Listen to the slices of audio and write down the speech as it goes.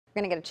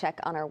We're going to get a check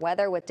on our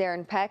weather with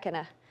Darren Peck and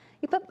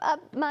you put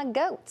up my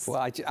goats.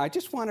 Well, I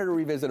just wanted to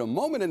revisit a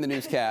moment in the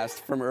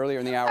newscast from earlier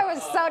in the hour. I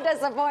was so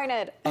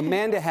disappointed.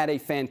 Amanda had a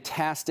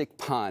fantastic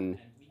pun.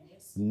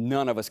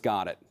 None of us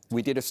got it.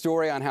 We did a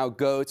story on how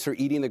goats are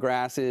eating the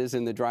grasses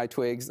and the dry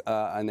twigs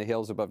on the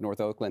hills above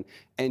North Oakland.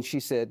 And she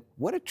said,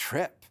 what a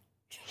trip.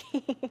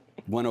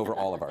 Went over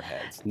all of our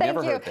heads.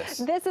 Never heard this.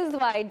 This is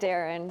why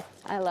Darren,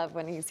 I love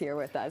when he's here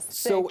with us.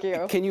 So Thank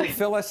you. Can you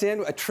fill us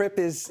in? A trip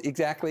is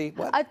exactly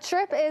what? A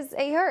trip is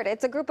a herd.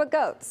 It's a group of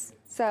goats.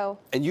 So.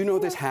 And you know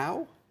this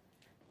how?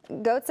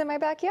 Goats in my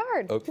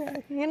backyard.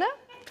 Okay. You know?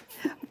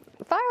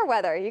 Fire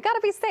weather. You got to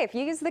be safe.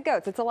 You use the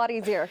goats. It's a lot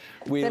easier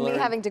than me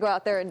having to go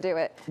out there and do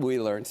it. We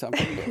learned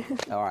something new.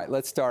 All right,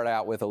 let's start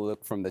out with a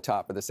look from the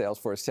top of the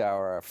Salesforce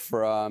Tower.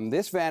 From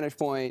this vantage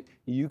point,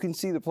 you can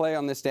see the play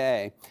on this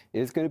day.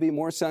 It's going to be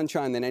more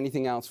sunshine than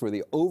anything else for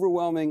the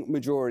overwhelming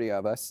majority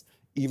of us,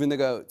 even the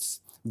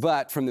goats.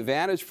 But from the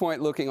vantage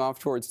point looking off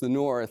towards the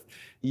north,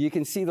 you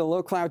can see the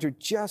low clouds are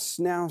just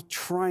now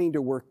trying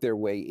to work their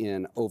way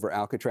in over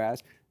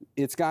Alcatraz.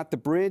 It's got the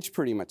bridge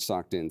pretty much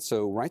sucked in.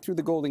 So right through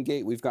the Golden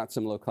Gate, we've got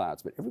some low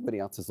clouds, but everybody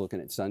else is looking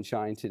at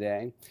sunshine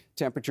today.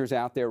 Temperatures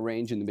out there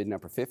range in the mid and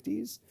upper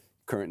 50s.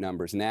 Current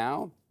numbers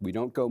now, we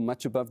don't go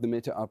much above the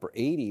mid to upper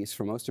 80s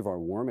for most of our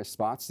warmest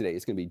spots today.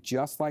 It's going to be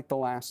just like the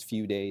last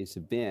few days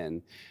have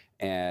been.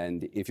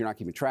 And if you're not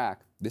keeping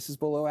track, this is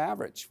below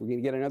average. We're going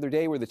to get another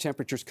day where the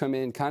temperatures come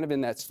in kind of in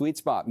that sweet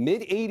spot.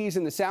 Mid 80s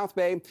in the South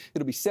Bay.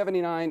 It'll be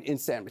 79 in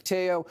San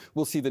Mateo.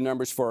 We'll see the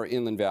numbers for our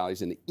inland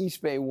valleys in the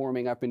East Bay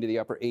warming up into the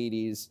upper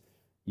 80s.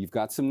 You've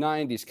got some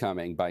 90s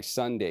coming by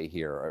Sunday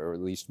here, or at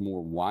least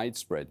more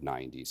widespread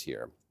 90s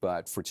here.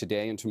 But for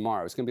today and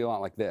tomorrow, it's going to be a lot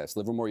like this.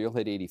 Livermore, you'll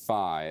hit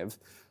 85.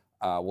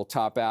 We'll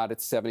top out at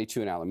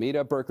 72 in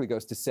Alameda. Berkeley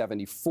goes to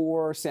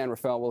 74. San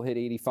Rafael will hit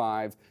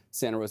 85.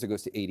 Santa Rosa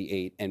goes to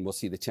 88. And we'll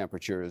see the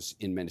temperatures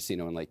in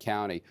Mendocino and Lake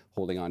County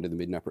holding on to the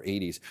mid and upper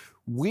 80s.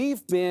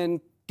 We've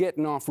been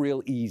getting off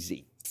real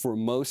easy for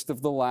most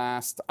of the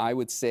last, I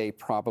would say,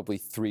 probably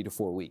 3 to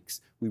 4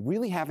 weeks. We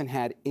really haven't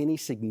had any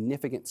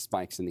significant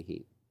spikes in the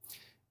heat.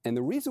 And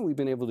the reason we've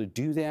been able to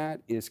do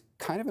that is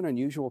kind of an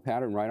unusual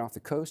pattern right off the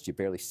coast. You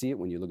barely see it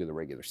when you look at the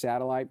regular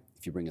satellite.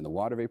 If you bring in the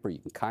water vapor, you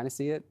can kind of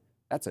see it.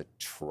 That's a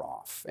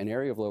trough, an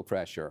area of low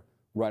pressure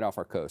right off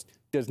our coast.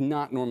 Does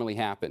not normally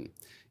happen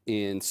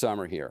in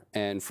summer here.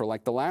 And for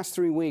like the last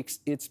 3 weeks,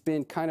 it's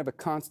been kind of a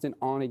constant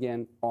on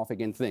again, off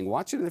again thing.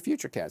 Watch it in the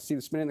futurecast. See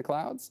the spin in the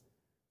clouds?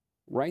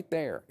 Right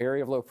there,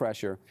 area of low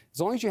pressure. As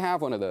long as you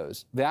have one of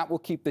those, that will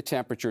keep the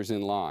temperatures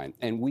in line.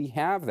 And we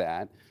have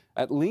that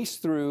at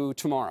least through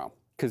tomorrow,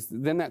 because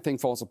then that thing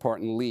falls apart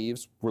and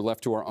leaves. We're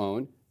left to our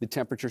own. The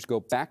temperatures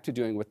go back to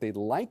doing what they'd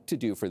like to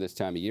do for this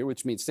time of year,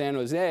 which means San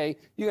Jose,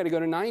 you got to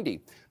go to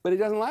 90. But it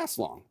doesn't last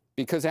long,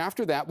 because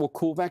after that, we'll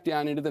cool back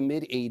down into the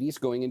mid 80s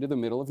going into the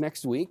middle of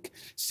next week.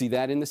 See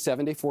that in the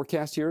 7-day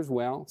forecast here as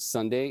well.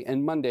 Sunday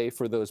and Monday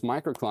for those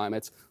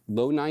microclimates,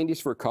 low 90s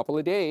for a couple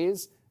of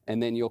days,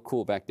 and then you'll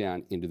cool back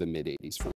down into the mid 80s.